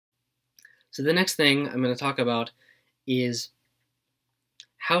So the next thing I'm going to talk about is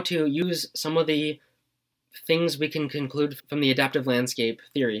how to use some of the things we can conclude from the adaptive landscape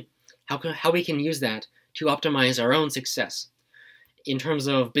theory, how we can use that to optimize our own success in terms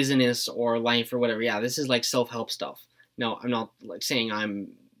of business or life or whatever. Yeah, this is like self-help stuff. No, I'm not like saying I'm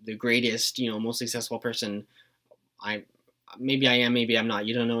the greatest, most successful person. Maybe I am, maybe I'm not.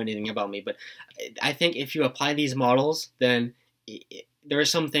 You don't know anything about me, but I think if you apply these models, then there are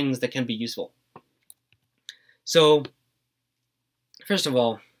some things that can be useful. So, first of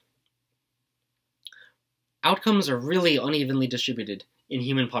all, outcomes are really unevenly distributed in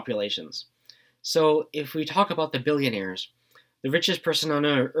human populations. So if we talk about the billionaires, the richest person on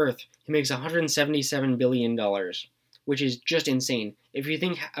Earth, he makes $177 billion, which is just insane. If you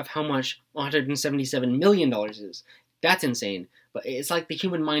think of how much $177 million is, that's insane. But it's like the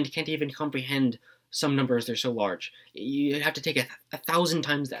human mind can't even comprehend some numbers, they're so large. You have to take 1,000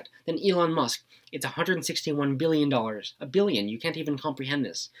 times that. Then Elon Musk, it's $161 billion. A billion, you can't even comprehend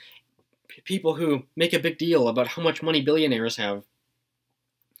this. People who make a big deal about how much money billionaires have,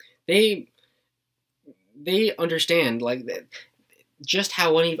 they understand like just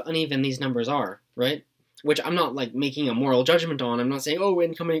how uneven these numbers are, right? Which I'm not like making a moral judgment on. I'm not saying, oh,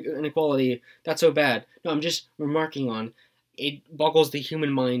 income inequality, that's so bad. No, I'm just remarking on it boggles the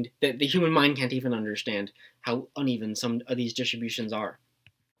human mind that the human mind can't even understand how uneven some of these distributions are.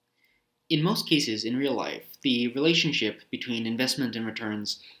 In most cases in real life, the relationship between investment and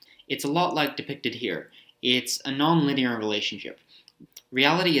returns, it's a lot like depicted here. It's a non-linear relationship.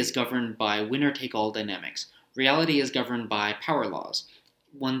 Reality is governed by winner-take-all dynamics. Reality is governed by power laws.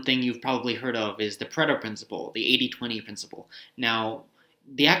 One thing you've probably heard of is the Pareto principle, the 80-20 principle. Now,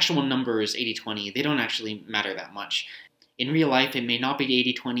 the actual numbers 80-20, they don't actually matter that much. In real life, it may not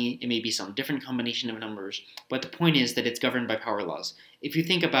be 80-20, it may be some different combination of numbers, but the point is that it's governed by power laws. If you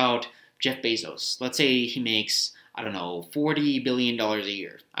think about Jeff Bezos, let's say he makes, I don't know, $40 billion a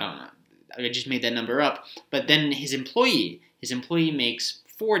year. I don't know, I just made that number up, but then his employee makes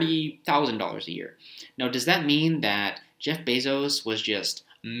 $40,000 a year. Now, does that mean that Jeff Bezos was just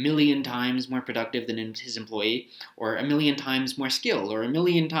a million times more productive than his employee, or a million times more skilled, or a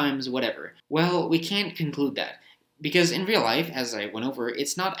million times whatever? Well, we can't conclude that, because in real life, as I went over,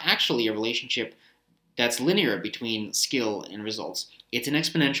 it's not actually a relationship that's linear between skill and results. It's an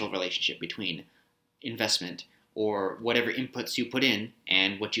exponential relationship between investment, or whatever inputs you put in,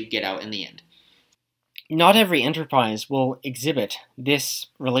 and what you get out in the end. Not every enterprise will exhibit this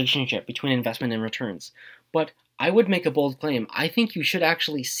relationship between investment and returns, but I would make a bold claim. I think you should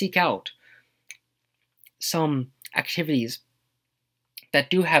actually seek out some activities that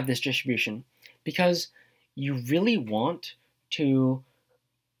do have this distribution, because you really want to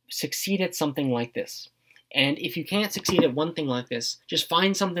succeed at something like this. And if you can't succeed at one thing like this, just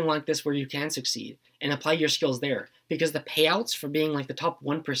find something like this where you can succeed and apply your skills there. Because the payouts for being like the top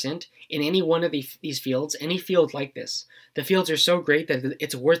 1% in any one of these fields, any field like this, the fields are so great that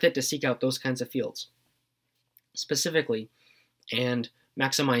it's worth it to seek out those kinds of fields specifically and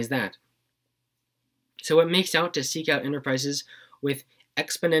maximize that. So it makes out to seek out enterprises with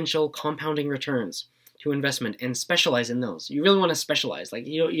exponential compounding returns to investment and specialize in those. You really want to specialize. Like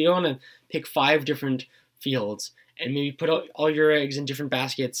you don't want to pick 5 different fields and maybe put all your eggs in different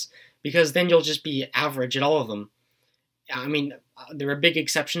baskets, because then you'll just be average at all of them. I mean, there are big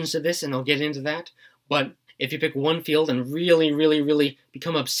exceptions to this, and I'll get into that, but if you pick one field and really, really, really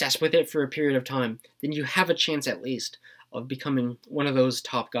become obsessed with it for a period of time, then you have a chance at least of becoming one of those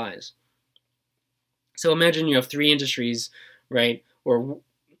top guys. So imagine you have 3 industries, right? Or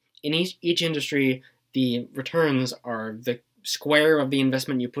in each industry, the returns are the square of the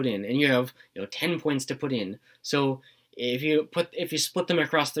investment you put in, and you have 10 points to put in. So if you split them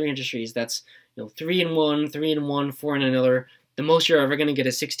across 3 industries, that's 3 in one, 3 in one, 4 in another. The most you're ever going to get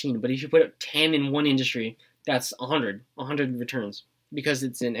is 16. But if you put 10 in one industry, that's 100 returns, because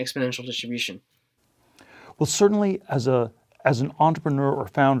it's an exponential distribution. Well, certainly as an entrepreneur or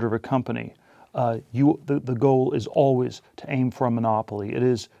founder of a company, the goal is always to aim for a monopoly. It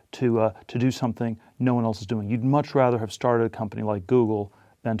is to do something no one else is doing. You'd much rather have started a company like Google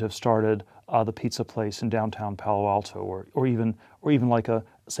than to have started the pizza place in downtown Palo Alto, or even like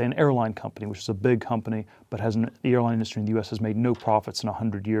say an airline company, which is a big company, but the airline industry in the U.S. has made no profits in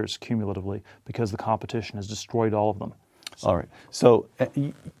 100 years cumulatively because the competition has destroyed all of them. All right. So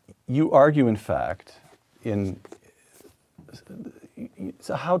you argue, in fact, it's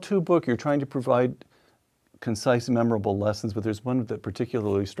a how-to book. You're trying to provide concise, memorable lessons, but there's one that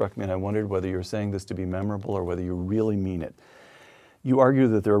particularly struck me, and I wondered whether you're saying this to be memorable or whether you really mean it. You argue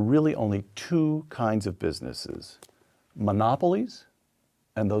that there are really only 2 kinds of businesses: monopolies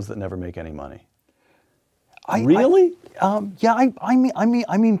and those that never make any money. Really? Yeah, I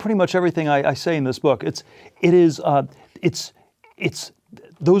mean pretty much everything I say in this book.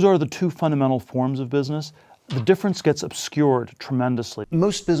 Those are the two fundamental forms of business. The difference gets obscured tremendously.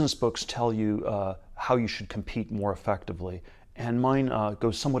 Most business books tell you how you should compete more effectively, and mine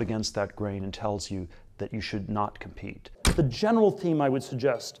goes somewhat against that grain and tells you that you should not compete. The general theme I would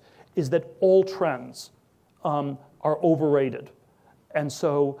suggest is that all trends are overrated. And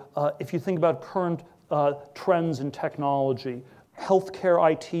so if you think about current trends in technology,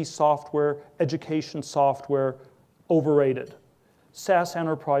 healthcare IT software, education software, overrated. SaaS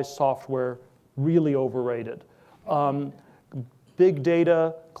enterprise software, really overrated. Big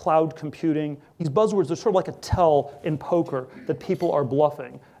data, cloud computing, these buzzwords are sort of like a tell in poker that people are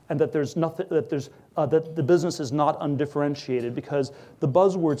bluffing, and that there's nothing, that the business is not undifferentiated, because the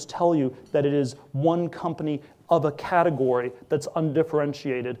buzzwords tell you that it is one company of a category that's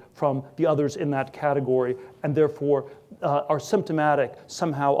undifferentiated from the others in that category, and therefore are symptomatic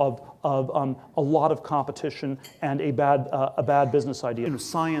somehow of a lot of competition and a bad business idea. You know,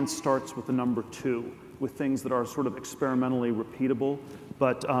 science starts with the number 2, with things that are sort of experimentally repeatable,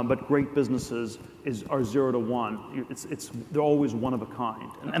 but great businesses are 0 to 1. They're always one of a kind.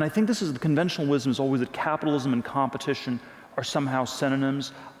 And I think this is the conventional wisdom, is always that capitalism and competition are somehow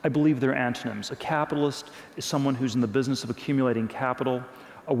synonyms. I believe they're antonyms. A capitalist is someone who's in the business of accumulating capital.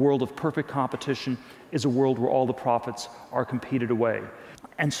 A world of perfect competition is a world where all the profits are competed away.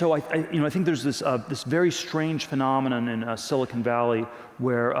 And so I think there's this very strange phenomenon in Silicon Valley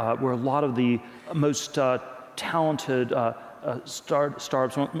where a lot of the most talented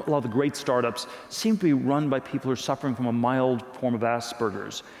startups, a lot of the great startups, seem to be run by people who are suffering from a mild form of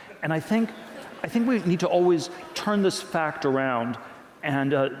Asperger's. And I think we need to always turn this fact around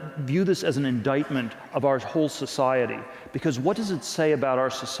and view this as an indictment of our whole society. Because what does it say about our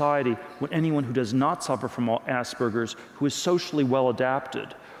society when anyone who does not suffer from Asperger's, who is socially well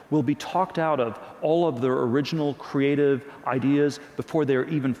adapted, will be talked out of all of their original creative ideas before they're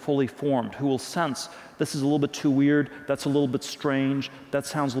even fully formed, who will sense this is a little bit too weird, that's a little bit strange, that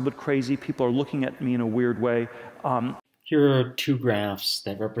sounds a little bit crazy, people are looking at me in a weird way. Here are 2 graphs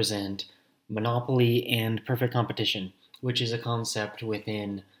that represent monopoly and perfect competition, which is a concept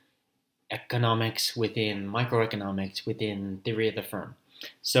within economics, within microeconomics, within theory of the firm.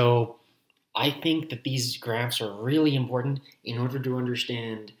 So I think that these graphs are really important in order to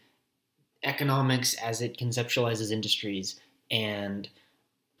understand economics as it conceptualizes industries. And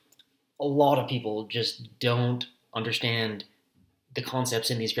a lot of people just don't understand the concepts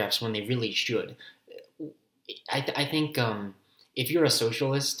in these graphs when they really should. I think if you're a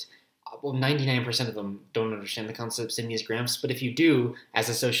socialist, well, 99% of them don't understand the concepts in these graphs, but if you do, as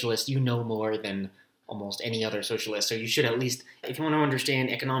a socialist, you know more than almost any other socialist. So you should at least, if you want to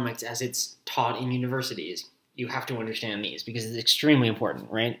understand economics as it's taught in universities, you have to understand these because it's extremely important,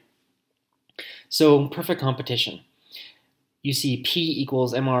 right? So perfect competition. You see P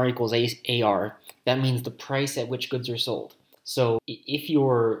equals MR equals AR. That means the price at which goods are sold. So if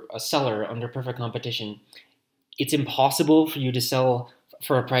you're a seller under perfect competition, it's impossible for you to sell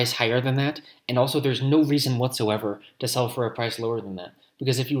for a price higher than that, and also there's no reason whatsoever to sell for a price lower than that.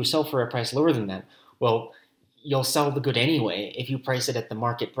 Because if you sell for a price lower than that, well, you'll sell the good anyway if you price it at the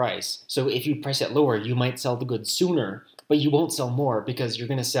market price. So if you price it lower, you might sell the good sooner, but you won't sell more because you're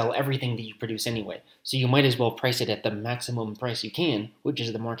going to sell everything that you produce anyway. So you might as well price it at the maximum price you can, which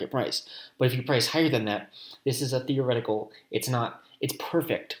is the market price. But if you price higher than that, this is a theoretical, it's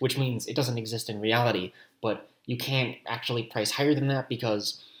perfect, which means it doesn't exist in reality, but you can't actually price higher than that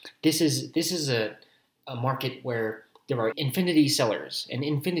because this is a market where there are infinity sellers and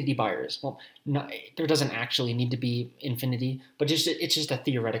infinity buyers. Well, there doesn't actually need to be infinity, but it's just a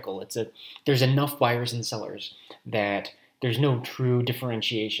theoretical. There's enough buyers and sellers that there's no true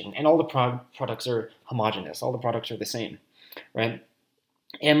differentiation, and all the products are homogeneous. All the products are the same, right?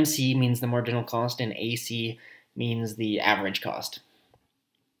 MC means the marginal cost, and AC means the average cost.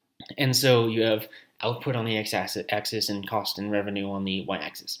 And so you have output on the x-axis and cost and revenue on the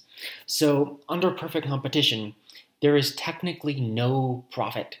y-axis. So under perfect competition, there is technically no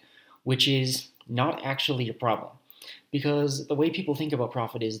profit, which is not actually a problem. Because the way people think about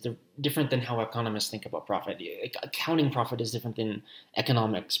profit is different than how economists think about profit. Accounting profit is different than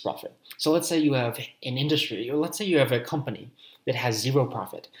economics profit. So let's say you have an industry, or let's say you have a company that has 0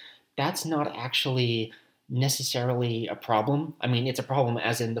 profit. That's not actually necessarily a problem. I mean, it's a problem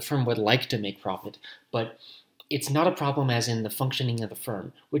as in the firm would like to make profit, but it's not a problem as in the functioning of the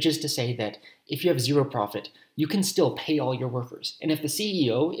firm, which is to say that if you have zero profit, you can still pay all your workers. And if the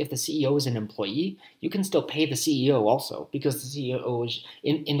CEO is an employee, you can still pay the CEO also, because the CEO is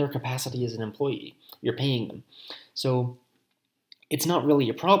in their capacity as an employee. You're paying them. So it's not really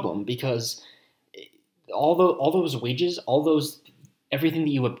a problem, because all those wages, everything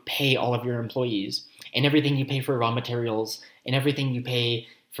that you would pay all of your employees, and everything you pay for raw materials, and everything you pay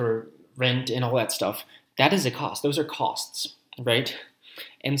for rent and all that stuff, that is a cost. Those are costs, right?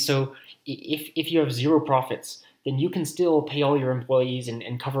 And so if you have zero profits, then you can still pay all your employees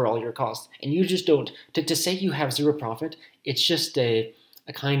and cover all your costs. And you just don't, to say you have zero profit, it's just a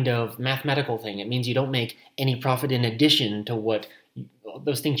kind of mathematical thing. It means you don't make any profit in addition to what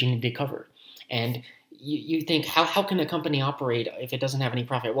those things you need to cover. And you think, how can a company operate if it doesn't have any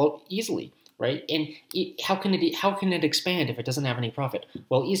profit? Well, easily, right? And how can it expand if it doesn't have any profit?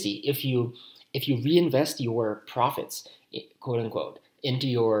 Well, easy. If you reinvest your profits, quote unquote, into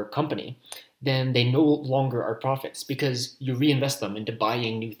your company, then they no longer are profits, because you reinvest them into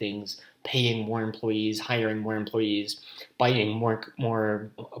buying new things, paying more employees, hiring more employees, buying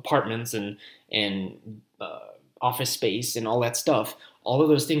more apartments and office space and all that stuff. All of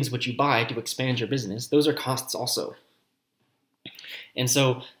those things which you buy to expand your business, those are costs also. And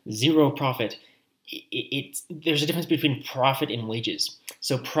so zero profit, there's a difference between profit and wages.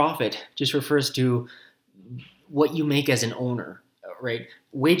 So profit just refers to what you make as an owner, right?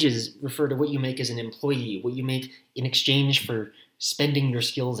 Wages refer to what you make as an employee, what you make in exchange for spending your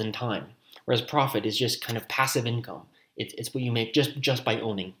skills and time. Whereas profit is just kind of passive income. It's what you make just by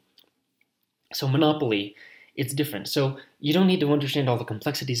owning. So monopoly, it's different. So you don't need to understand all the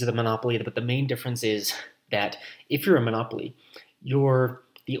complexities of the monopoly, but the main difference is that if you're a monopoly, you're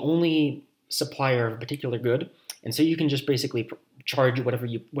the only supplier of a particular good, and so you can just basically charge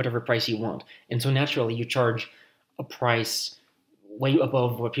whatever price you want. And so naturally you charge a price way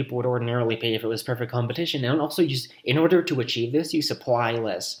above what people would ordinarily pay if it was perfect competition. And also, in order to achieve this, you supply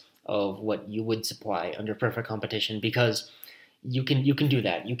less of what you would supply under perfect competition, because you can do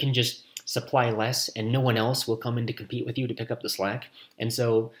that. You can just supply less, and no one else will come in to compete with you to pick up the slack. And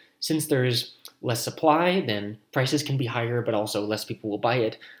so since there's less supply, then prices can be higher, but also less people will buy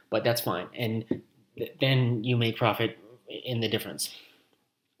it, but that's fine. And then you make profit in the difference.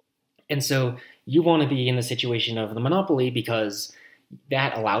 And so you want to be in the situation of the monopoly, because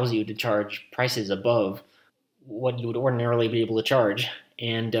that allows you to charge prices above what you would ordinarily be able to charge.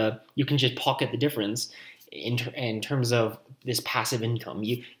 And you can just pocket the difference in terms of this passive income.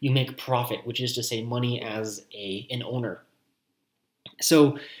 You make profit, which is to say money as an owner.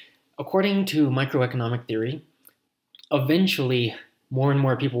 So according to microeconomic theory, eventually more and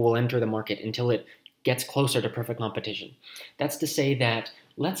more people will enter the market until it gets closer to perfect competition. That's to say that,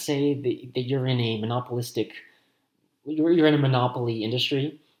 let's say that you're in a monopoly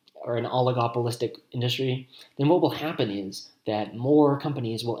industry, or an oligopolistic industry, then what will happen is that more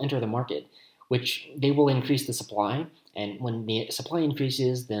companies will enter the market, which they will increase the supply. And when the supply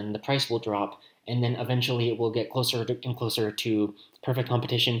increases, then the price will drop, and then eventually it will get closer and closer to perfect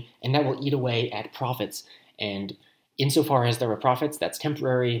competition, and that will eat away at profits. And insofar as there are profits, that's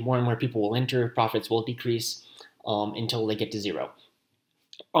temporary. More and more people will enter, profits will decrease until they get to zero.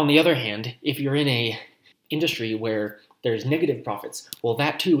 On the other hand, if you're in a industry where there's negative profits, well,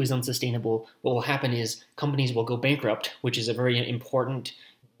 that too is unsustainable. What will happen is companies will go bankrupt, which is a very important,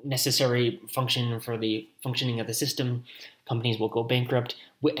 necessary function for the functioning of the system. Companies will go bankrupt.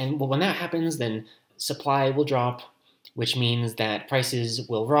 And when that happens, then supply will drop, which means that prices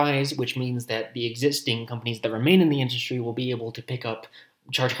will rise, which means that the existing companies that remain in the industry will be able to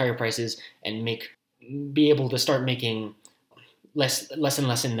charge higher prices, and be able to start making less and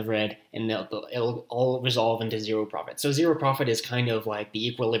less in the red, and it'll all resolve into zero profit. So zero profit is kind of like the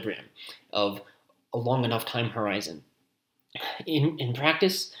equilibrium of a long enough time horizon. In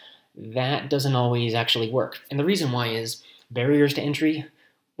practice, that doesn't always actually work. And the reason why is barriers to entry,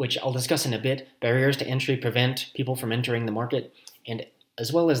 which I'll discuss in a bit. Barriers to entry prevent people from entering the market. And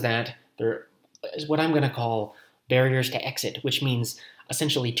as well as that, there is what I'm going to call barriers to exit, which means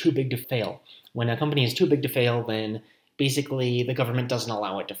essentially too big to fail. When a company is too big to fail, then basically the government doesn't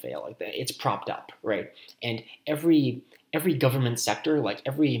allow it to fail. Like it's propped up, right? And every government sector, like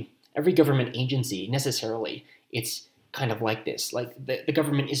every government agency, necessarily, it's kind of like this. Like the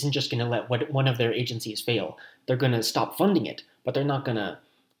government isn't just going to let one of their agencies fail. They're going to stop funding it, but they're not going to,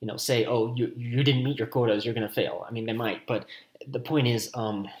 say, oh, you didn't meet your quotas, you're going to fail. I mean, they might, but the point is,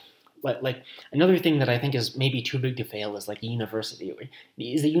 like another thing that I think is maybe too big to fail is like a university.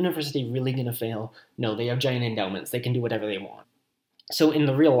 Is the university really going to fail? No, they have giant endowments. They can do whatever they want. So in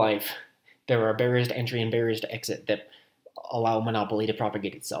the real life, there are barriers to entry and barriers to exit that allow monopoly to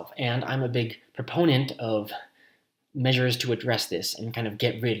propagate itself. And I'm a big proponent of measures to address this and kind of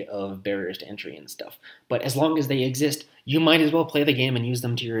get rid of barriers to entry and stuff. But as long as they exist, you might as well play the game and use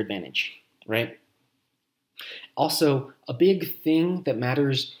them to your advantage, right? Also, a big thing that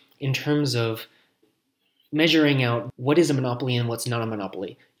matters in terms of measuring out what is a monopoly and what's not a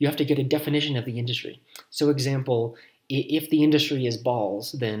monopoly, you have to get a definition of the industry. So example, if the industry is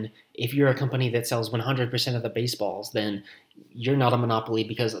balls, then if you're a company that sells 100% of the baseballs, then you're not a monopoly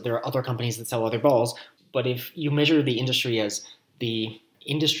because there are other companies that sell other balls. But if you measure the industry as the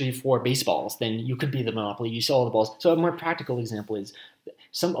industry for baseballs, then you could be the monopoly. You sell all the balls. So a more practical example is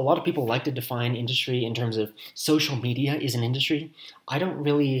a lot of people like to define industry in terms of social media is an industry. I don't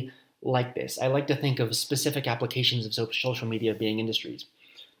really like this. I like to think of specific applications of social media being industries.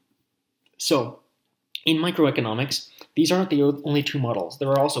 So in microeconomics, these aren't the only two models. There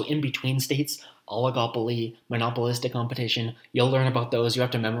are also in-between states, oligopoly, monopolistic competition. You'll learn about those. You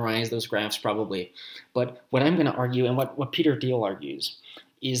have to memorize those graphs probably. But what I'm going to argue, and what Peter Thiel argues,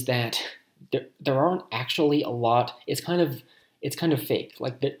 is that there aren't actually a lot. It's kind of fake.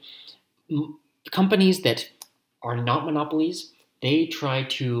 Like the companies that are not monopolies, they try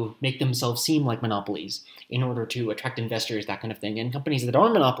to make themselves seem like monopolies in order to attract investors, that kind of thing. And companies that are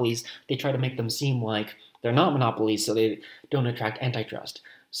monopolies, they try to make them seem like they're not monopolies so they don't attract antitrust.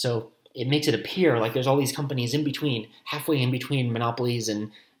 So it makes it appear like there's all these companies in between, halfway in between monopolies and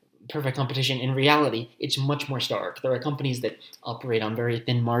perfect competition. In reality, it's much more stark. There are companies that operate on very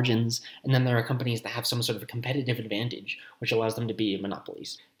thin margins, and then there are companies that have some sort of competitive advantage, which allows them to be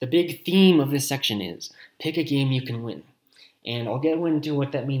monopolies. The big theme of this section is pick a game you can win. And I'll get into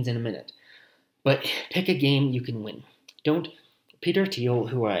what that means in a minute. But pick a game you can win. Peter Thiel,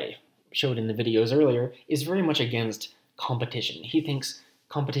 who I showed in the videos earlier, is very much against competition. He thinks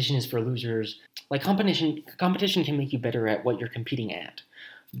competition is for losers. Like competition can make you better at what you're competing at.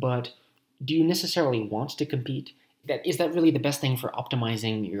 But do you necessarily want to compete? Is that really the best thing for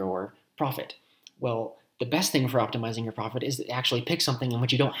optimizing your profit? Well, the best thing for optimizing your profit is to actually pick something in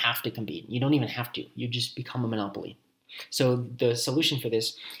which you don't have to compete. You don't even have to. You just become a monopoly. So the solution for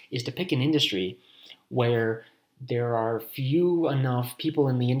this is to pick an industry where there are few enough people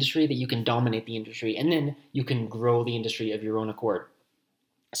in the industry that you can dominate the industry, and then you can grow the industry of your own accord.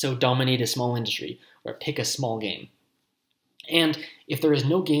 So dominate a small industry, or pick a small game. And if there is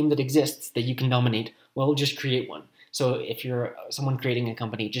no game that exists that you can dominate, well, just create one. So if you're someone creating a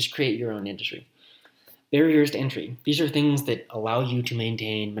company, just create your own industry. Barriers to entry. These are things that allow you to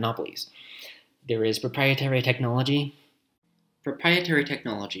maintain monopolies. There is proprietary technology. Proprietary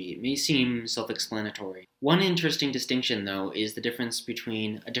technology may seem self-explanatory. One interesting distinction, though, is the difference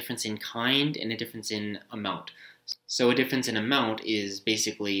between a difference in kind and a difference in amount. So a difference in amount is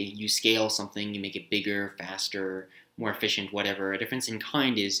basically you scale something, you make it bigger, faster, more efficient, whatever. A difference in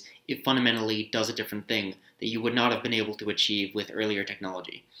kind is it fundamentally does a different thing that you would not have been able to achieve with earlier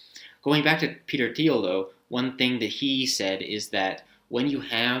technology. Going back to Peter Thiel, though, one thing that he said is that when you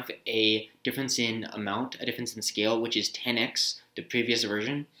have a difference in amount, a difference in scale, which is 10x the previous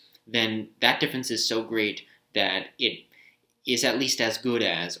version, then that difference is so great that it is at least as good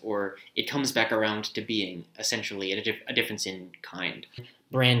as, or it comes back around to being, essentially, a difference in kind.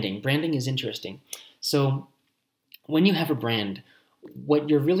 Branding. Branding is interesting. So when you have a brand, what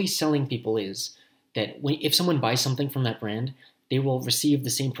you're really selling people is that if someone buys something from that brand, they will receive the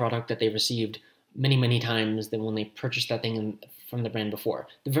same product that they received many, many times than when they purchased that thing from the brand before.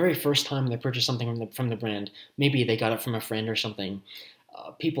 The very first time they purchased something from the brand, maybe they got it from a friend or something.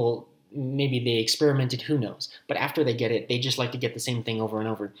 Maybe they experimented, who knows. But after they get it, they just like to get the same thing over and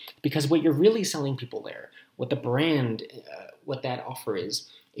over. Because what you're really selling people there, what the brand, what that offer is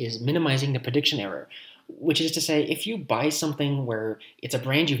minimizing the prediction error. Which is to say, if you buy something where it's a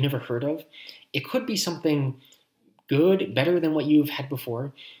brand you've never heard of, it could be something good, better than what you've had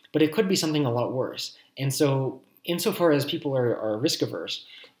before, but it could be something a lot worse. And so, insofar as people are risk averse,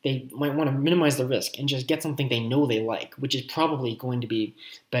 they might want to minimize the risk and just get something they know they like, which is probably going to be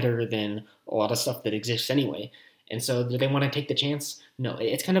better than a lot of stuff that exists anyway. And so, do they want to take the chance? No.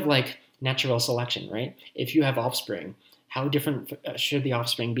 It's kind of like natural selection, right? If you have offspring, how different should the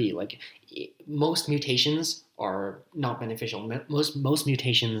offspring be? Like, most mutations are not beneficial. Most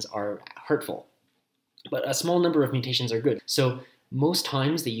mutations are hurtful. But a small number of mutations are good. So most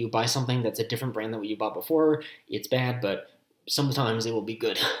times that you buy something that's a different brand than what you bought before, it's bad, but sometimes it will be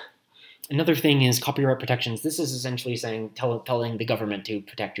good. Another thing is copyright protections. This is essentially saying, telling the government to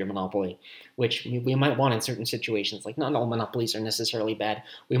protect your monopoly, which we might want in certain situations. Like, not all monopolies are necessarily bad.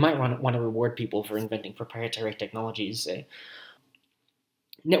 We might want to reward people for inventing proprietary technologies, say.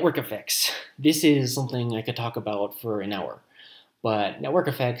 Network effects. This is something I could talk about for an hour. But network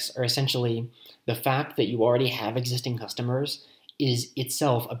effects are essentially the fact that you already have existing customers is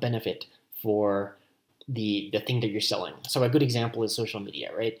itself a benefit for the thing that you're selling. So a good example is social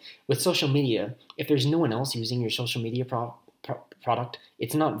media, right? With social media, if there's no one else using your social media product,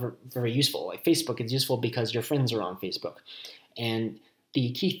 it's not very useful. Like Facebook is useful because your friends are on Facebook. And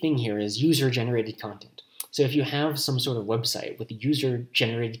the key thing here is user-generated content. So if you have some sort of website with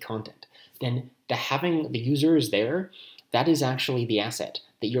user-generated content, then having the users there, that is actually the asset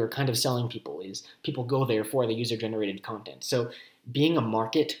that you're kind of selling people, is people go there for the user-generated content. So being a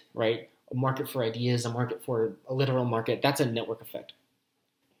market, right, a market for ideas, a market for a literal market, that's a network effect.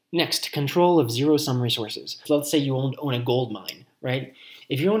 Next, control of zero-sum resources. So let's say you own a gold mine, right?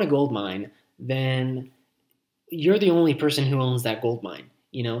 If you own a gold mine, then you're the only person who owns that gold mine.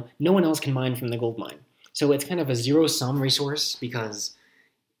 You know, no one else can mine from the gold mine. So it's kind of a zero-sum resource because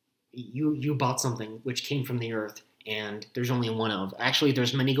you bought something which came from the earth, and there's only one of. Actually,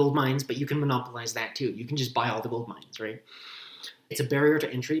 there's many gold mines, but you can monopolize that too. You can just buy all the gold mines, right? It's a barrier to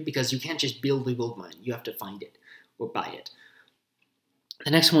entry because you can't just build a gold mine. You have to find it or buy it.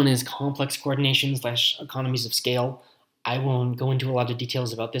 The next one is complex coordination / economies of scale. I won't go into a lot of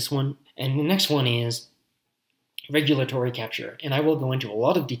details about this one. And the next one is regulatory capture, and I will go into a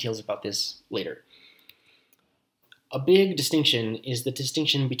lot of details about this later. A big distinction is the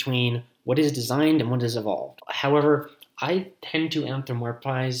distinction between what is designed and what is evolved. However, I tend to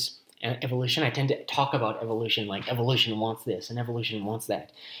anthropomorphize evolution. I tend to talk about evolution like evolution wants this and evolution wants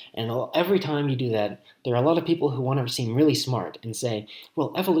that. And every time you do that, there are a lot of people who want to seem really smart and say,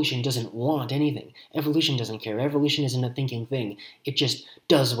 well, evolution doesn't want anything. Evolution doesn't care. Evolution isn't a thinking thing. It just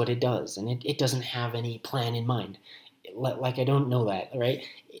does what it does, and it doesn't have any plan in mind. Like, I don't know that, right?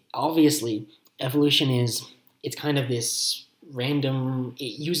 Obviously, evolution it's kind of this random,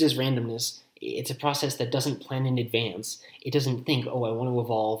 it uses randomness. It's a process that doesn't plan in advance. It doesn't think, oh, I want to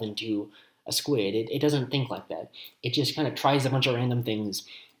evolve into a squid. It doesn't think like that. It just kind of tries a bunch of random things,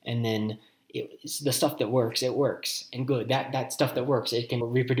 and then the stuff that works, it works. And good, that stuff that works, it can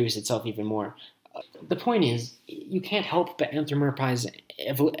reproduce itself even more. The point is, you can't help but anthropomorphize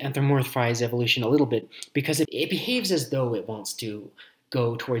evolution a little bit because it behaves as though it wants to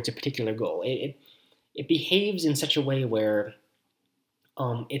go towards a particular goal. It behaves in such a way where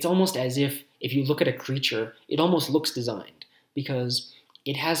it's almost as if you look at a creature, it almost looks designed because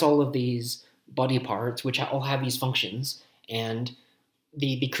it has all of these body parts which all have these functions, and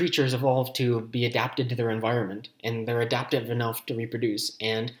the creatures evolved to be adapted to their environment, and they're adaptive enough to reproduce.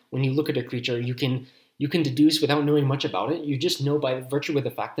 And when you look at a creature, you can deduce without knowing much about it. You just know by virtue of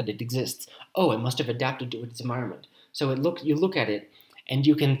the fact that it exists. Oh, it must have adapted to its environment. So you look at it, and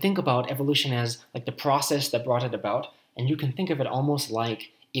you can think about evolution as like the process that brought it about, and you can think of it almost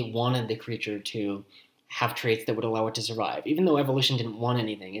like it wanted the creature to have traits that would allow it to survive, even though evolution didn't want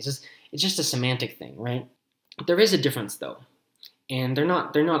anything. It's just a semantic thing, right? There is a difference, though, and they're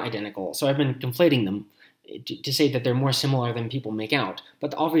not identical. So I've been conflating them to say that they're more similar than people make out.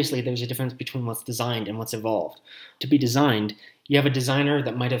 But obviously, there's a difference between what's designed and what's evolved. To be designed, you have a designer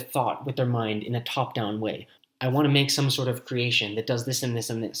that might have thought with their mind in a top-down way. I want to make some sort of creation that does this and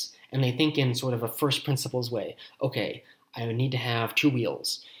this and this. And they think in sort of a first principles way. Okay, I need to have 2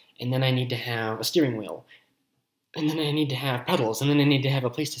 wheels, and then I need to have a steering wheel, and then I need to have pedals, and then I need to have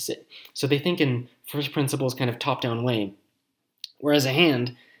a place to sit. So they think in first principles kind of top-down way. Whereas a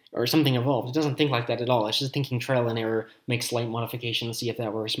hand, or something evolved, it doesn't think like that at all. It's just thinking trial and error, make slight modifications, see if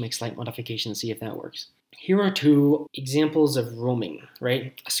that works, make slight modifications, see if that works. Here are 2 examples of roaming,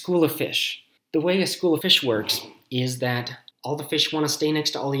 right? A school of fish. The way a school of fish works is that all the fish want to stay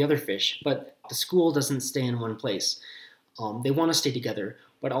next to all the other fish, but the school doesn't stay in one place. They want to stay together,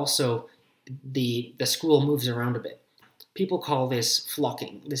 but also the school moves around a bit. People call this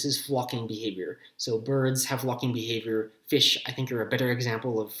flocking. This is flocking behavior. So birds have flocking behavior. Fish, I think, are a better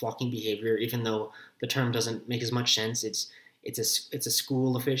example of flocking behavior, even though the term doesn't make as much sense. It's a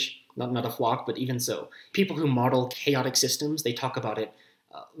school of fish, not a flock, but even so. People who model chaotic systems, they talk about it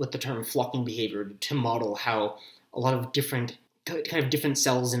with the term flocking behavior to model how a lot of different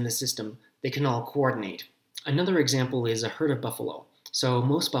cells in the system, they can all coordinate. Another example is a herd of buffalo. So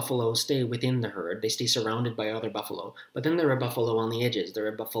most buffalo stay within the herd. They stay surrounded by other buffalo. But then there are buffalo on the edges. There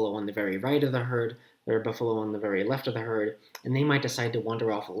are buffalo on the very right of the herd. There are buffalo on the very left of the herd. And they might decide to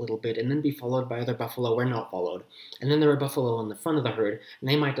wander off a little bit and then be followed by other buffalo or not followed. And then there are buffalo on the front of the herd, and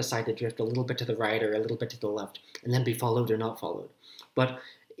they might decide to drift a little bit to the right or a little bit to the left and then be followed or not followed. But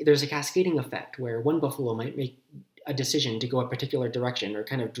there's a cascading effect where one buffalo might make a decision to go a particular direction or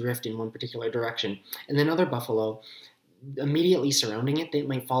kind of drift in one particular direction. And then other buffalo, immediately surrounding it, they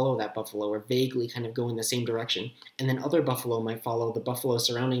might follow that buffalo or vaguely kind of go in the same direction. And then other buffalo might follow the buffalo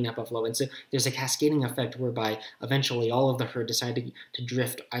surrounding that buffalo. And so there's a cascading effect whereby eventually all of the herd decide to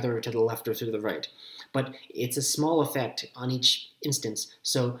drift either to the left or to the right. But it's a small effect on each instance.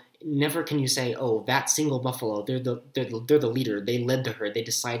 So never can you say, oh, that single buffalo, they're the leader. They led the herd. They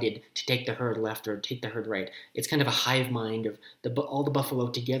decided to take the herd left or take the herd right. It's kind of a hive mind of all the buffalo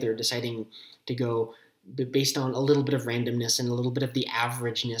together deciding to go based on a little bit of randomness and a little bit of the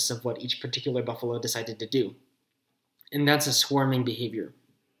averageness of what each particular buffalo decided to do. And that's a swarming behavior.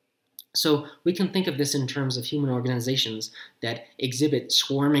 So we can think of this in terms of human organizations that exhibit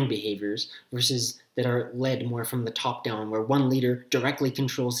swarming behaviors versus that are led more from the top down, where one leader directly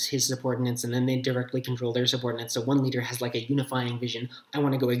controls his subordinates and then they directly control their subordinates. So one leader has like a unifying vision. I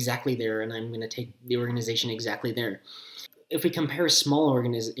want to go exactly there and I'm going to take the organization exactly there. If we compare small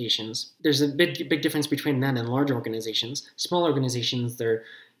organizations, there's a big difference between that and large organizations. Small organizations, they're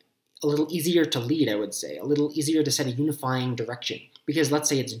a little easier to lead, I would say, a little easier to set a unifying direction. Because let's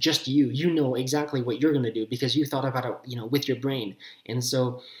say it's just you know exactly what you're going to do because you thought about it, with your brain. And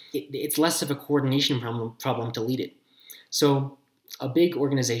so it's less of a coordination problem to lead it. So a big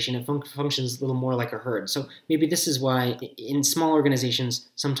organization, it functions a little more like a herd. So maybe this is why in small organizations,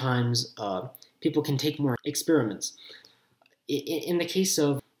 sometimes people can take more experiments. In the case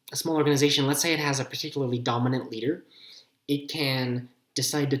of a small organization, let's say it has a particularly dominant leader, it can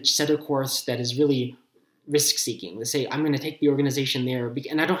decide to set a course that is really risk-seeking. They say, I'm going to take the organization there,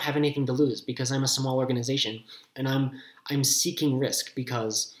 and I don't have anything to lose because I'm a small organization, and I'm seeking risk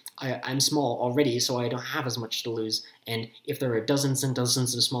because I'm small already, so I don't have as much to lose. And if there are dozens and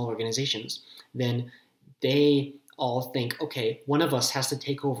dozens of small organizations, then they all think, okay, one of us has to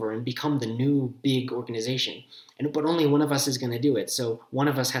take over and become the new big organization. But only one of us is going to do it. So one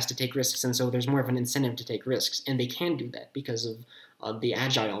of us has to take risks. And so there's more of an incentive to take risks. And they can do that because of the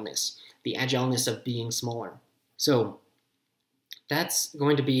agileness of being smaller. So that's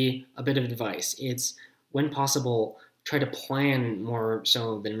going to be a bit of advice. It's, when possible, try to plan more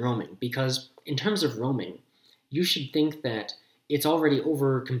so than roaming. Because in terms of roaming, you should think that it's already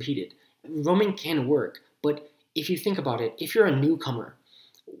over-competed. Roaming can work, but if you think about it, if you're a newcomer,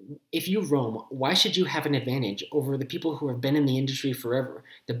 if you roam, why should you have an advantage over the people who have been in the industry forever,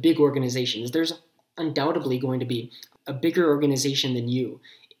 the big organizations? There's undoubtedly going to be a bigger organization than you.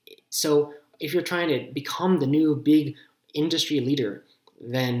 So if you're trying to become the new big industry leader,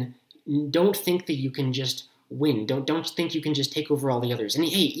 then don't think that you can just win. Don't think you can just take over all the others. And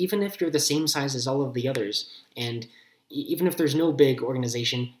hey, even if you're the same size as all of the others, and even if there's no big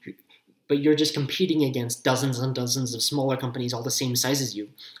organization, but you're just competing against dozens and dozens of smaller companies all the same size as you,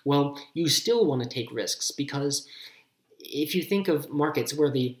 well, you still want to take risks, because if you think of markets where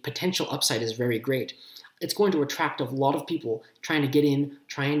the potential upside is very great, it's going to attract a lot of people trying to get in,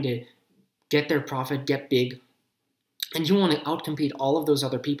 trying to get their profit, get big, and you want to outcompete all of those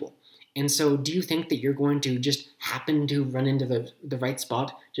other people. And so do you think that you're going to just happen to run into the right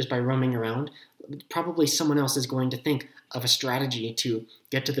spot just by roaming around? Probably someone else is going to think of a strategy to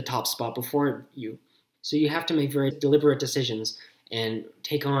get to the top spot before you. So you have to make very deliberate decisions and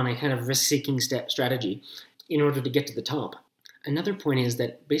take on a kind of risk-seeking strategy in order to get to the top. Another point is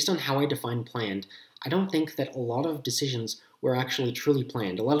that based on how I define planned, I don't think that a lot of decisions were actually truly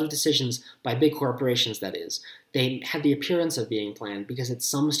planned. A lot of decisions by big corporations, that is, they had the appearance of being planned because at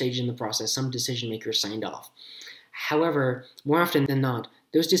some stage in the process, some decision maker signed off. However, more often than not,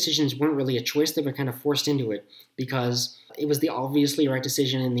 those decisions weren't really a choice. They were kind of forced into it because it was the obviously right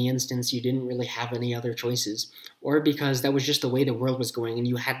decision in the instance. You didn't really have any other choices, or because that was just the way the world was going and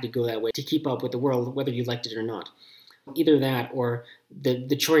you had to go that way to keep up with the world, whether you liked it or not. Either that, or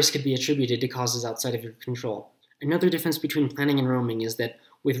the choice could be attributed to causes outside of your control. Another difference between planning and roaming is that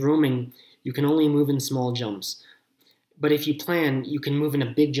with roaming, you can only move in small jumps. But if you plan, you can move in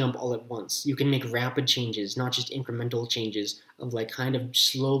a big jump all at once. You can make rapid changes, not just incremental changes of like kind of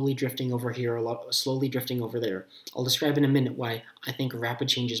slowly drifting over here or slowly drifting over there. I'll describe in a minute why I think rapid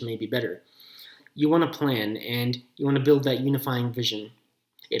changes may be better. You want to plan and you want to build that unifying vision.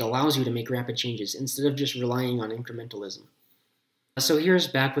 It allows you to make rapid changes instead of just relying on incrementalism. So here's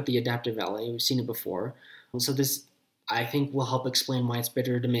back with the adaptive valley. We've seen it before. So this, I think, will help explain why it's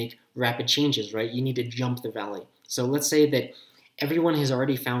better to make rapid changes, right? You need to jump the valley. So let's say that everyone has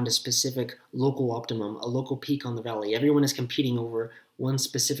already found a specific local optimum, a local peak on the valley. Everyone is competing over one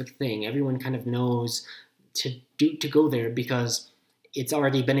specific thing. Everyone kind of knows to go there because it's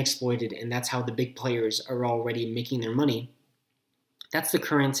already been exploited, and that's how the big players are already making their money. That's the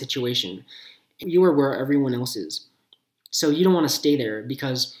current situation. You are where everyone else is. So you don't want to stay there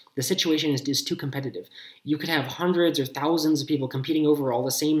because The situation is too competitive. You could have hundreds or thousands of people competing over all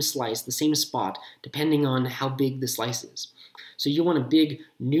the same slice, the same spot, depending on how big the slice is. So you want a big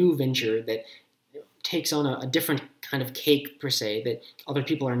new venture that takes on a different kind of cake, per se, that other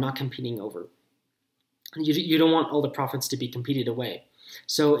people are not competing over. You don't want all the profits to be competed away.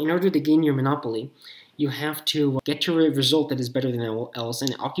 So in order to gain your monopoly, you have to get to a result that is better than else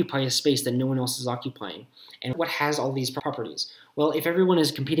and occupy a space that no one else is occupying. And what has all these properties? Well, if everyone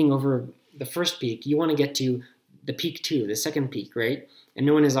is competing over the first peak, you want to get to the peak 2, the second peak, right? And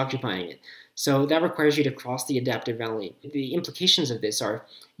no one is occupying it. So that requires you to cross the adaptive valley. The implications of this are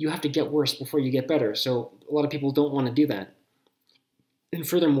you have to get worse before you get better. So a lot of people don't want to do that. And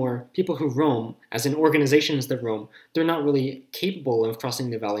furthermore, people who roam, as in organizations that roam, they're not really capable of crossing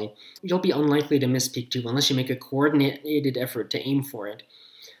the valley. You'll be unlikely to miss peak 2 unless you make a coordinated effort to aim for it.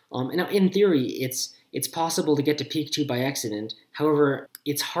 And now, in theory, it's possible to get to peak 2 by accident. However,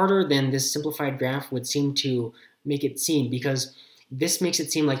 it's harder than this simplified graph would seem to make it seem, because this makes it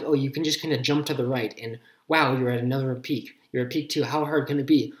seem like, oh, you can just kind of jump to the right and wow, you're at another peak. You're at peak 2. How hard can it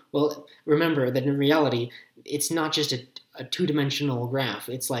be? Well, remember that in reality, it's not just a two-dimensional graph.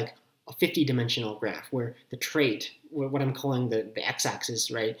 It's like a 50-dimensional graph where the trait, what I'm calling the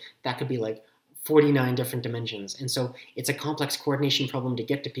x-axis, right, that could be like 49 different dimensions. And so it's a complex coordination problem to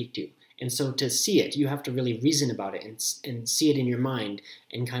get to peak 2. And so to see it, you have to really reason about it and see it in your mind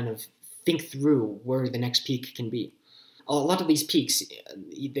and kind of think through where the next peak can be. A lot of these peaks,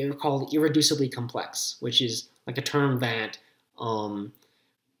 they're called irreducibly complex, which is like a term that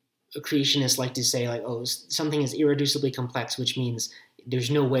creationists like to say, like, oh, something is irreducibly complex, which means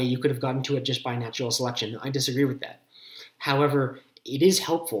there's no way you could have gotten to it just by natural selection. I disagree with that. However, it is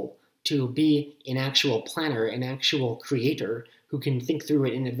helpful to be an actual planner, an actual creator who can think through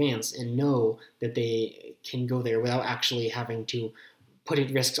it in advance and know that they can go there without actually having to put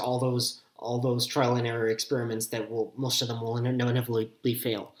at risk all those trial and error experiments that most of them will inevitably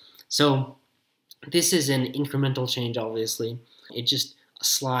fail. So this is an incremental change, obviously. It just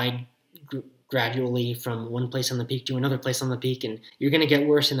slide gradually from one place on the peak to another place on the peak, and you're going to get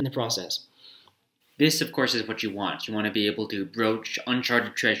worse in the process. This, of course, is what you want. You want to be able to broach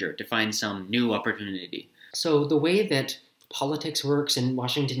uncharted treasure, to find some new opportunity. So the way that politics works in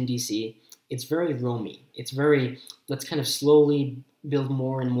Washington, D.C., it's very roamy. It's very, let's kind of slowly build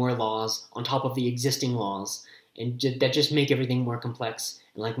more and more laws on top of the existing laws, and that just make everything more complex,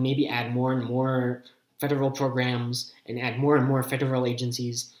 and like maybe add more and more federal programs and add more and more federal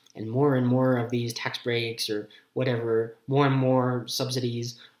agencies and more of these tax breaks or whatever, more and more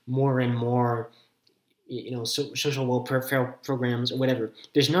subsidies, more and more social welfare programs or whatever.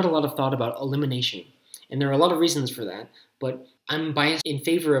 There's not a lot of thought about elimination. And there are a lot of reasons for that, but I'm biased in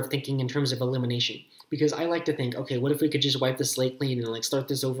favor of thinking in terms of elimination, because I like to think, okay, what if we could just wipe the slate clean and like start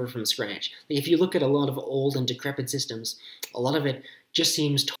this over from scratch? Like, if you look at a lot of old and decrepit systems, a lot of it just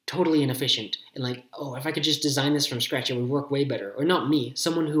seems totally inefficient. And like, oh, if I could just design this from scratch, it would work way better. Or not me,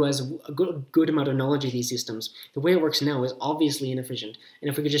 someone who has a good amount of knowledge of these systems. The way it works now is obviously inefficient.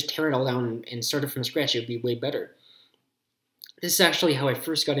 And if we could just tear it all down and start it from scratch, it would be way better. This is actually how I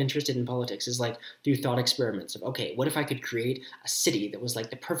first got interested in politics, is like through thought experiments of, okay, what if I could create a city that was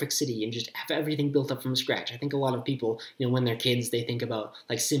like the perfect city and just have everything built up from scratch? I think a lot of people, when they're kids, they think about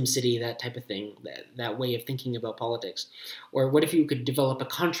like SimCity, that type of thing, that way of thinking about politics. Or what if you could develop a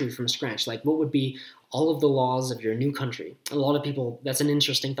country from scratch? Like, what would be all of the laws of your new country? A lot of people, that's an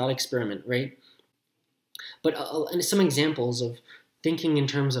interesting thought experiment, right? But some examples of thinking in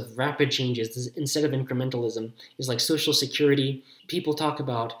terms of rapid changes instead of incrementalism is like Social Security. People talk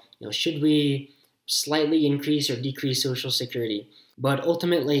about, should we slightly increase or decrease Social Security? But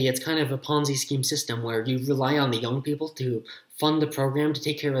ultimately, it's kind of a Ponzi scheme system where you rely on the young people to fund the program to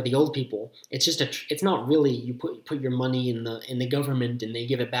take care of the old people. It's just it's not really you put your money in the government and they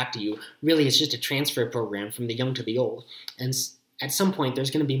give it back to you. Really, it's just a transfer program from the young to the old. And at some point,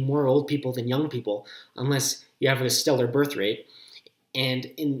 there's going to be more old people than young people, unless you have a stellar birth rate. And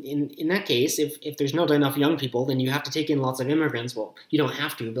in that case, if there's not enough young people, then you have to take in lots of immigrants. Well, you don't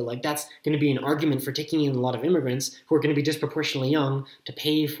have to, but like that's going to be an argument for taking in a lot of immigrants who are going to be disproportionately young to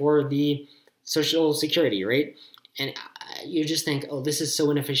pay for the Social Security, right? And you just think, oh, this is so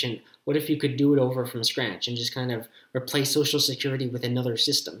inefficient. What if you could do it over from scratch and just kind of replace Social Security with another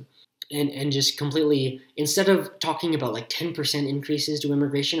system? And just completely, instead of talking about like 10% increases to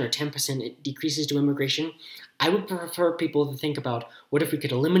immigration or 10% decreases to immigration, I would prefer people to think about what if we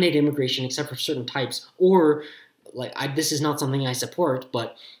could eliminate immigration except for certain types, or like this is not something I support,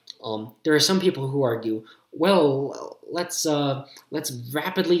 but there are some people who argue, well, let's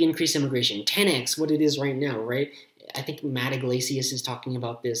rapidly increase immigration, 10x what it is right now, right? I think Matt Iglesias is talking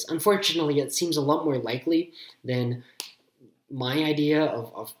about this. Unfortunately, it seems a lot more likely than my idea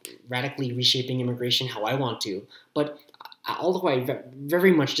of radically reshaping immigration how I want to. But although I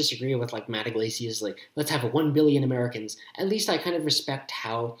very much disagree with like Matt Iglesias, like let's have 1 billion Americans, at least I kind of respect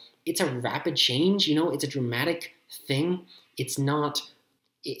how it's a rapid change, you know, it's a dramatic thing. It's not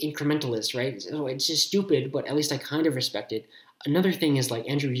incrementalist, right? So it's just stupid, but at least I kind of respect it. Another thing is like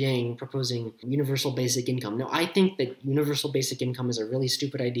Andrew Yang proposing universal basic income. Now, I think that universal basic income is a really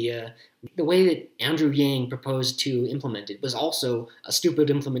stupid idea. The way that Andrew Yang proposed to implement it was also a stupid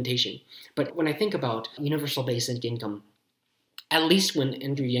implementation. But when I think about universal basic income, at least when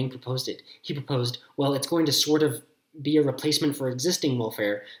Andrew Yang proposed it, he proposed, well, it's going to sort of be a replacement for existing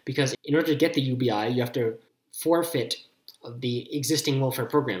welfare because in order to get the UBI, you have to forfeit of the existing welfare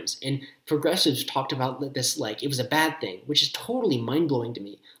programs. And progressives talked about this like it was a bad thing, which is totally mind-blowing to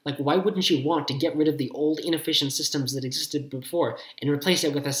me. Like, why wouldn't you want to get rid of the old inefficient systems that existed before and replace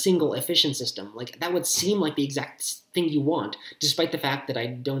it with a single efficient system? Like, that would seem like the exact thing you want, despite the fact that I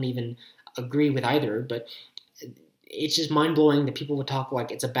don't even agree with either. But it's just mind-blowing that people would talk like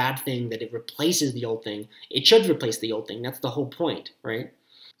it's a bad thing, that it replaces the old thing. It should replace the old thing. That's the whole point, right?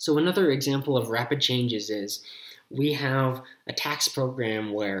 So another example of rapid changes is we have a tax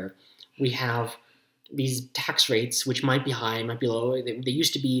program where we have these tax rates, which might be high, might be low. They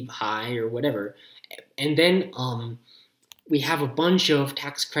used to be high or whatever. And then we have a bunch of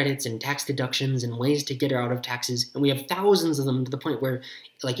tax credits and tax deductions and ways to get out of taxes. And we have thousands of them to the point where,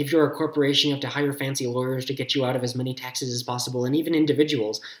 like, if you're a corporation, you have to hire fancy lawyers to get you out of as many taxes as possible. And even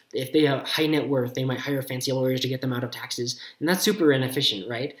individuals, if they have high net worth, they might hire fancy lawyers to get them out of taxes. And that's super inefficient,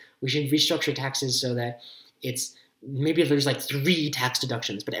 right? We should restructure taxes so that it's maybe there's like 3 tax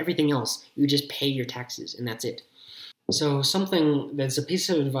deductions, but everything else, you just pay your taxes and that's it. So something that's a piece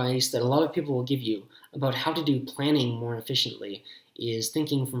of advice that a lot of people will give you about how to do planning more efficiently is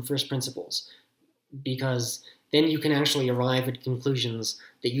thinking from first principles, because then you can actually arrive at conclusions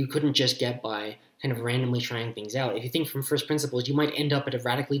that you couldn't just get by kind of randomly trying things out. If you think from first principles, you might end up at a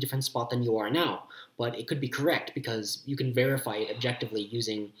radically different spot than you are now, but it could be correct because you can verify it objectively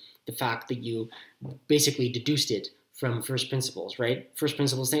using the fact that you basically deduced it from first principles, right? First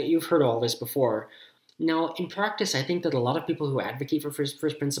principles, you've heard all this before. Now, in practice, I think that a lot of people who advocate for first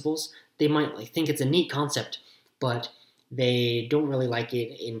principles, they might like think it's a neat concept, but they don't really like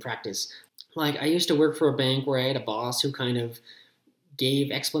it in practice. Like, I used to work for a bank where I had a boss who kind of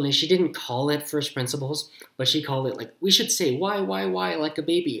gave explanation. She didn't call it first principles, but she called it like, we should say why, like a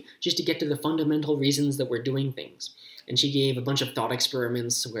baby, just to get to the fundamental reasons that we're doing things. And she gave a bunch of thought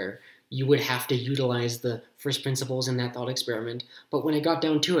experiments where you would have to utilize the first principles in that thought experiment. But when I got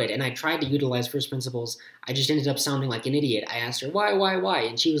down to it and I tried to utilize first principles, I just ended up sounding like an idiot. I asked her, why?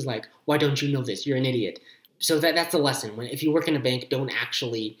 And she was like, why don't you know this? You're an idiot. So that's the lesson. If you work in a bank, don't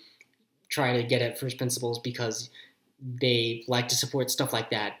actually try to get at first principles because they like to support stuff like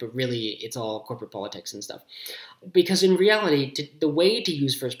that, but really it's all corporate politics and stuff. Because in reality, the way to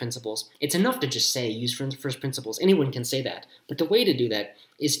use first principles, it's enough to just say use first principles. Anyone can say that. But the way to do that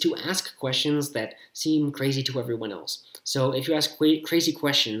is to ask questions that seem crazy to everyone else. So if you ask crazy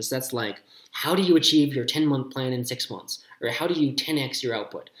questions, that's like, how do you achieve your 10-month plan in 6 months? Or how do you 10x your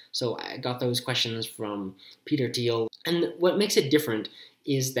output? So I got those questions from Peter Thiel. And what makes it different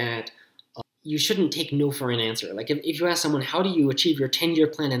is that you shouldn't take no for an answer. Like if you ask someone, how do you achieve your 10-year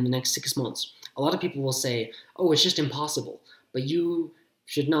plan in the next 6 months? A lot of people will say, oh, it's just impossible. But you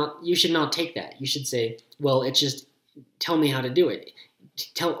should not take that. You should say, well, it's just, tell me how to do it.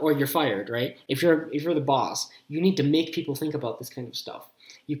 Or you're fired, right? If you're the boss, you need to make people think about this kind of stuff.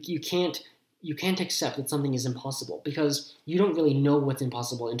 You can't accept that something is impossible because you don't really know what's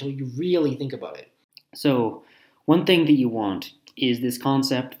impossible until you really think about it. So one thing that you want is this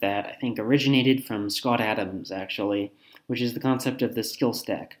concept that I think originated from Scott Adams, actually, which is the concept of the skill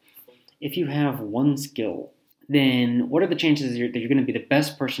stack. If you have one skill, then what are the chances that you're going to be the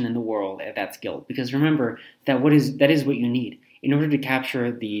best person in the world at that skill? Because remember that is what you need. In order to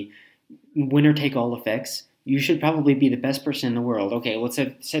capture the winner-take-all effects, you should probably be the best person in the world. Okay, let's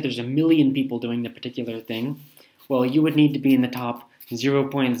say there's 1 million people doing the particular thing. Well, you would need to be in the top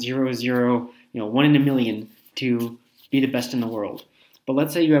 0.00, 1 in a million to be the best in the world. But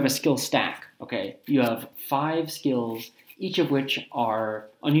let's say you have a skill stack, okay? You have 5 skills, each of which are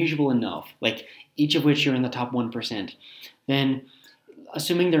unusual enough, like each of which you're in the top 1%. Then,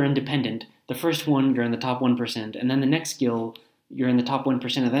 assuming they're independent, the first one you're in the top 1%, and then the next skill you're in the top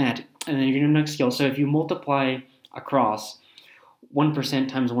 1% of that, and then you're in the next skill. So if you multiply across 1%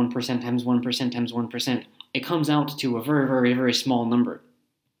 times 1% times 1% times 1%, it comes out to a very, very, very small number.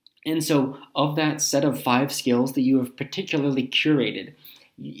 And so of that set of 5 skills that you have particularly curated,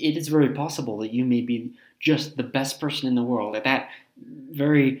 it is very possible that you may be just the best person in the world at that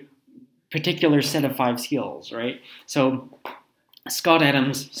very particular set of 5 skills, right? So Scott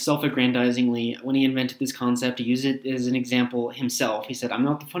Adams, self-aggrandizingly, when he invented this concept, he used it as an example himself. He said, I'm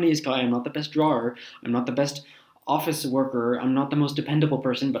not the funniest guy, I'm not the best drawer, I'm not the best office worker, I'm not the most dependable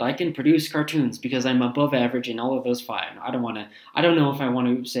person, but I can produce cartoons because I'm above average in all of those 5. I don't know if I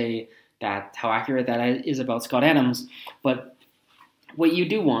want to say that how accurate that is about Scott Adams, but what you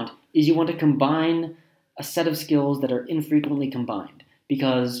do want is you want to combine a set of skills that are infrequently combined,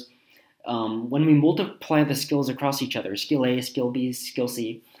 because when we multiply the skills across each other, skill A, skill B, skill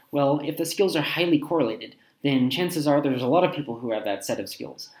C, well, if the skills are highly correlated, then chances are there's a lot of people who have that set of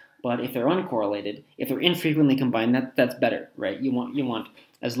skills. But if they're uncorrelated, if they're infrequently combined, that's better, right? You want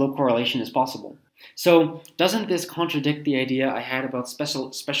as low correlation as possible. So doesn't this contradict the idea I had about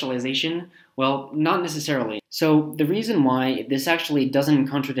specialization? Well, not necessarily. So the reason why this actually doesn't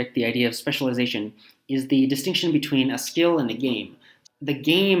contradict the idea of specialization is the distinction between a skill and a game. The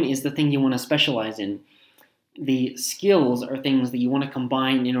game is the thing you want to specialize in. The skills are things that you want to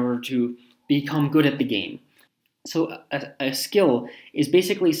combine in order to become good at the game. So a skill is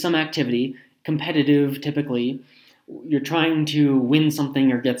basically some activity, competitive typically. You're trying to win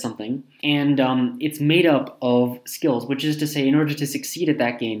something or get something, and it's made up of skills, which is to say, in order to succeed at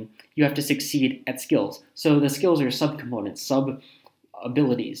that game, you have to succeed at skills. So the skills are subcomponents,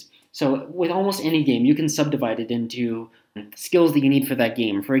 sub-abilities. So with almost any game, you can subdivide it into skills that you need for that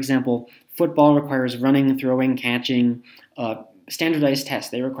game. For example, football requires running, throwing, catching, standardized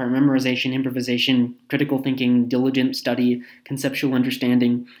tests. They require memorization, improvisation, critical thinking, diligent study, conceptual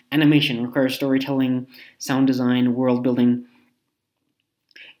understanding. Animation requires storytelling, sound design, world building.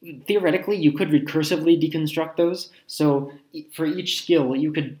 Theoretically, you could recursively deconstruct those. So for each skill,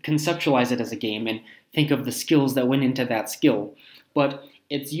 you could conceptualize it as a game and think of the skills that went into that skill. But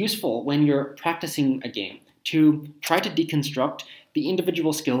it's useful when you're practicing a game to try to deconstruct the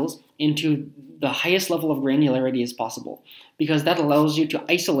individual skills into the highest level of granularity as possible, because that allows you to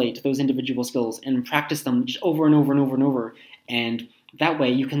isolate those individual skills and practice them just over and over and over and over. And that way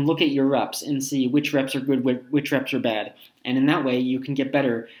you can look at your reps and see which reps are good, which reps are bad. And in that way you can get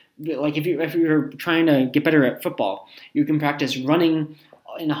better. Like if you're trying to get better at football, you can practice running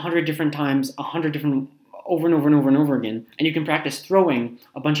in 100 different times, 100 different over and over and over and over again, and you can practice throwing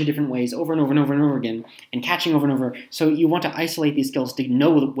a bunch of different ways over and over and over and over again, and catching over and over. So you want to isolate these skills to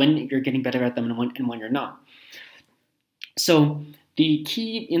know when you're getting better at them and when you're not. So the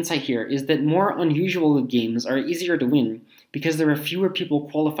key insight here is that more unusual games are easier to win because there are fewer people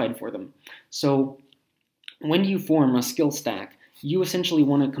qualified for them. So when you form a skill stack, you essentially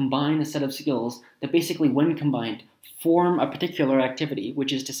want to combine a set of skills that basically, when combined, form a particular activity,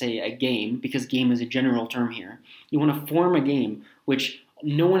 which is to say a game, because game is a general term here. You want to form a game which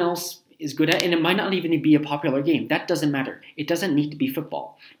no one else is good at, and it might not even be a popular game. That doesn't matter. It doesn't need to be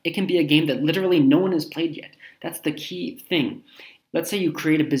football. It can be a game that literally no one has played yet. That's the key thing. Let's say you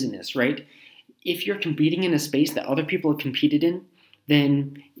create a business, right? If you're competing in a space that other people have competed in,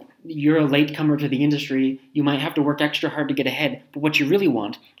 then you're a latecomer to the industry, you might have to work extra hard to get ahead, but what you really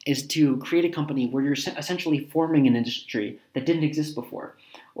want is to create a company where you're essentially forming an industry that didn't exist before.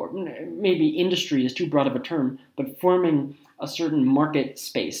 Or maybe industry is too broad of a term, but forming a certain market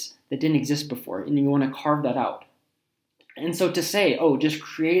space that didn't exist before, and you want to carve that out. And so to say, oh, just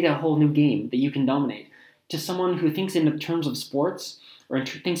create a whole new game that you can dominate, to someone who thinks in terms of sports, or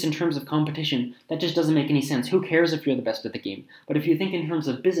thinks in terms of competition, that just doesn't make any sense. Who cares if you're the best at the game? But if you think in terms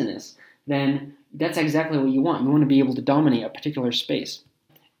of business, then that's exactly what you want. You want to be able to dominate a particular space.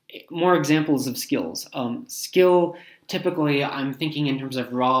 More examples of skills. Skill, typically I'm thinking in terms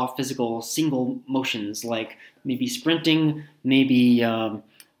of raw, physical, single motions, like maybe sprinting, maybe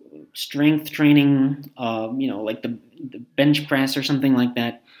strength training, like the bench press or something like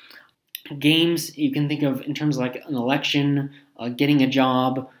that. Games, you can think of in terms of like an election, getting a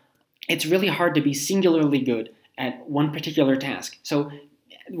job. It's really hard to be singularly good at one particular task. So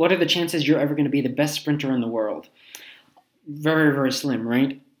what are the chances you're ever going to be the best sprinter in the world? Very, very slim,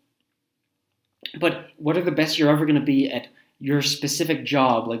 right? But what are the best you're ever going to be at your specific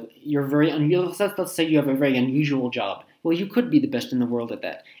job? Like you're let's say you have a very unusual job. Well, you could be the best in the world at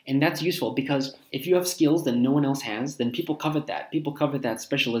that. And that's useful because if you have skills that no one else has, then people covet that. People covet that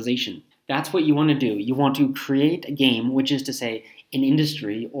specialization. That's what you want to do. You want to create a game, which is to say an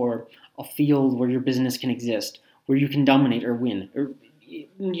industry or a field where your business can exist, where you can dominate or win. Or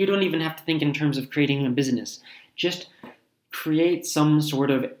you don't even have to think in terms of creating a business. Just create some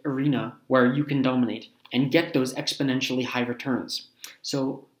sort of arena where you can dominate and get those exponentially high returns.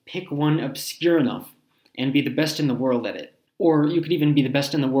 So pick one obscure enough and be the best in the world at it. Or you could even be the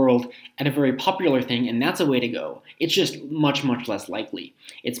best in the world at a very popular thing, and that's a way to go. It's just much, much less likely.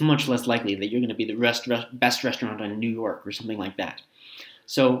 It's much less likely that you're going to be the best restaurant in New York or something like that.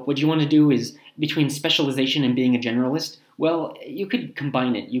 So what you want to do is, between specialization and being a generalist, well, you could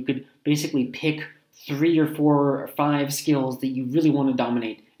combine it. You could basically pick 3 or 4 or 5 skills that you really want to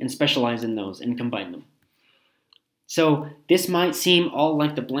dominate and specialize in those and combine them. So this might seem all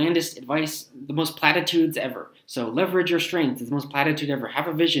like the blandest advice, the most platitudes ever. So leverage your strengths is the most platitude ever. Have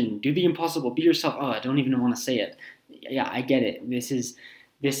a vision. Do the impossible. Be yourself. Oh, I don't even want to say it. Yeah, I get it. This is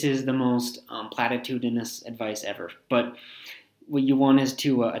the most platitudinous advice ever. But what you want is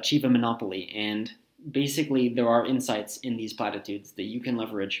to achieve a monopoly. And basically there are insights in these platitudes that you can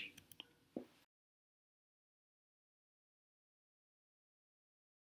leverage